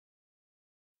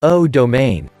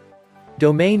O-Domain.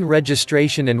 Domain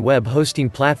registration and web hosting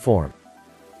platform.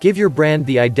 Give your brand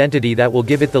the identity that will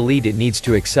give it the lead it needs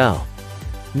to excel.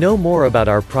 Know more about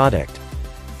our product.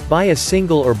 Buy a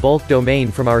single or bulk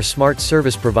domain from our smart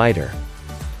service provider.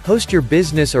 Host your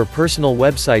business or personal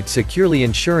website securely,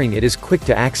 ensuring it is quick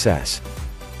to access.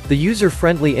 The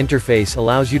user-friendly interface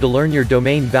allows you to learn your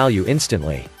domain value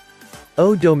instantly.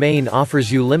 O-Domain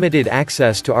offers you limited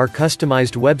access to our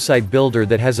customized website builder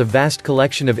that has a vast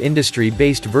collection of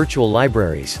industry-based virtual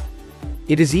libraries.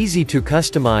 It is easy to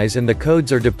customize and the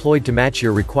codes are deployed to match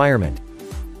your requirement.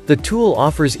 The tool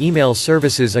offers email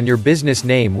services on your business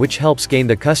name, which helps gain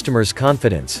the customer's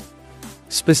confidence.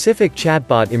 Specific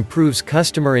chatbot improves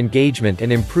customer engagement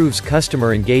and improves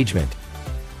customer engagement.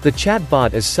 The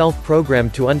chatbot is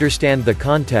self-programmed to understand the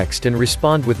context and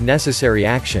respond with necessary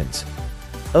actions.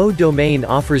 O-Domain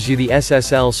offers you the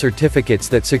SSL certificates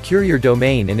that secure your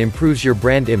domain and improves your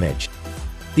brand image.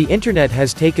 The internet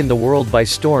has taken the world by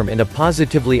storm in a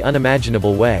positively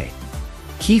unimaginable way.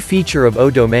 Key feature of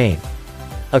O-Domain: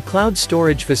 a cloud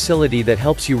storage facility that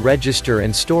helps you register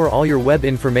and store all your web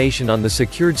information on the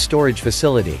secured storage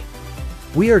facility.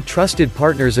 We are trusted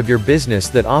partners of your business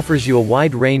that offers you a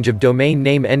wide range of domain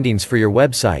name endings for your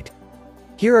website.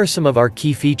 Here are some of our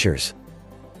key features.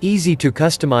 Easy to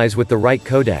customize with the right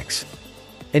codecs.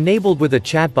 Enabled with a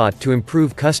chatbot to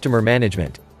improve customer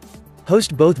management.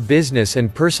 Host both business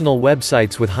and personal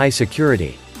websites with high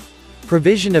security.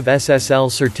 Provision of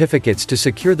SSL certificates to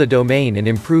secure the domain and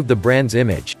improve the brand's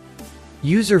image.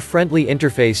 User-friendly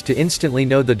interface to instantly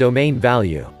know the domain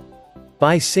value.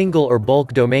 Buy single or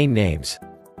bulk domain names.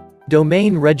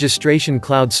 Domain registration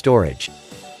cloud storage.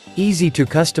 Easy to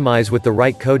customize with the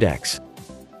right codecs.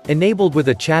 Enabled with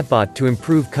a chatbot to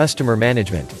improve customer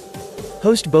management.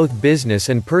 Host both business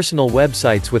and personal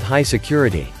websites with high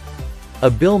security. A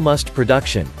bill must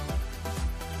production.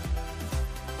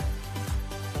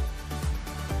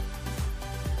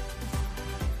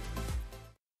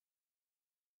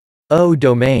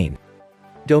 O-Domain.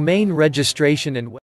 Domain registration and